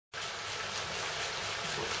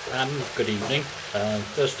Good evening.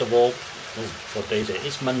 First of all, what day is it?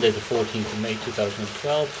 It's Monday the 14th of May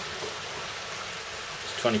 2012.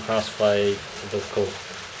 It's 20 past 5 local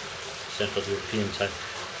Central European time.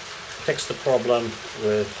 Fixed the problem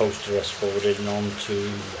with Posterous forwarding on to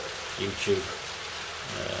YouTube.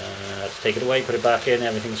 I had to take it away, put it back in,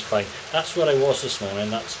 everything's fine. That's where I was this morning.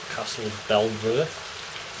 That's Castle Bellver,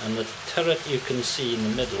 and the turret you can see in the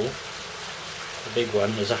middle, the big one,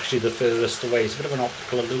 is actually the furthest away. It's a bit of an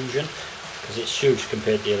optical illusion because it's huge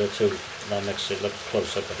compared to the other two. That makes it look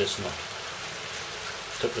closer, but it's not.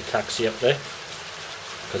 Took the taxi up there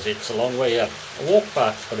because it's a long way up. I walked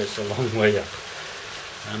back, but it's a long way up.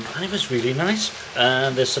 And it was really nice.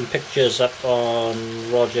 And there's some pictures up on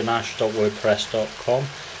rogernash.wordpress.com.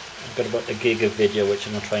 I've got about a gig of video which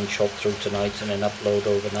I'm going to try and chop through tonight and then upload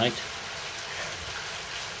overnight.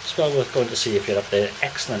 It's well worth going to see if you're up there.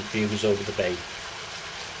 Excellent views over the bay.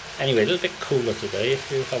 Anyway, a little bit cooler today.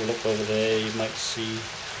 If you have a look over there, you might see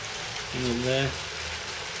in there.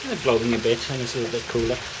 They're blowing a bit and it's a little bit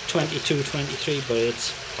cooler. 22, 23, but it's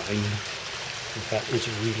fine. In fact, it's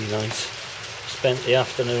really nice. Spent the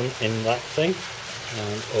afternoon in that thing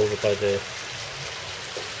and over by there.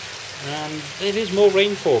 And there is more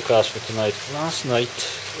rain forecast for tonight. Last night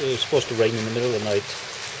it was supposed to rain in the middle of the night.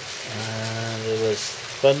 And there was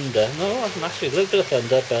thunder. No, actually a little bit of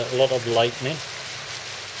thunder, but a lot of lightning.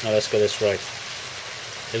 Now let's get this right.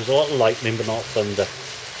 There was a lot of lightning, but not thunder.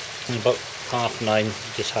 And about 9:30,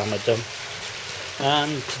 just hammered them.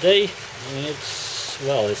 And today,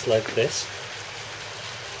 it's like this.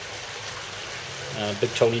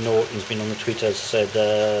 Big Tony Norton's been on the Twitter, said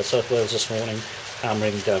South Wales this morning,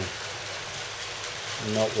 hammering down.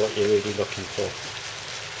 Not what you're really looking for.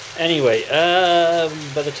 Anyway,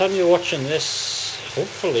 by the time you're watching this,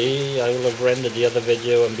 hopefully I will have rendered the other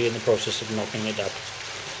video and be in the process of knocking it up.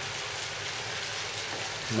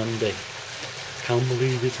 Monday. Can't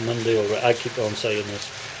believe it's Monday already. I keep on saying this.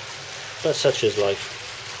 But such is life.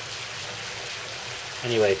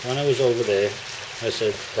 Anyway, when I was over there, I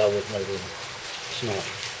said that was my room. It's not.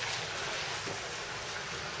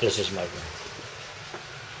 This is my room.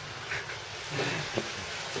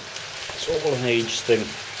 It's all an age thing.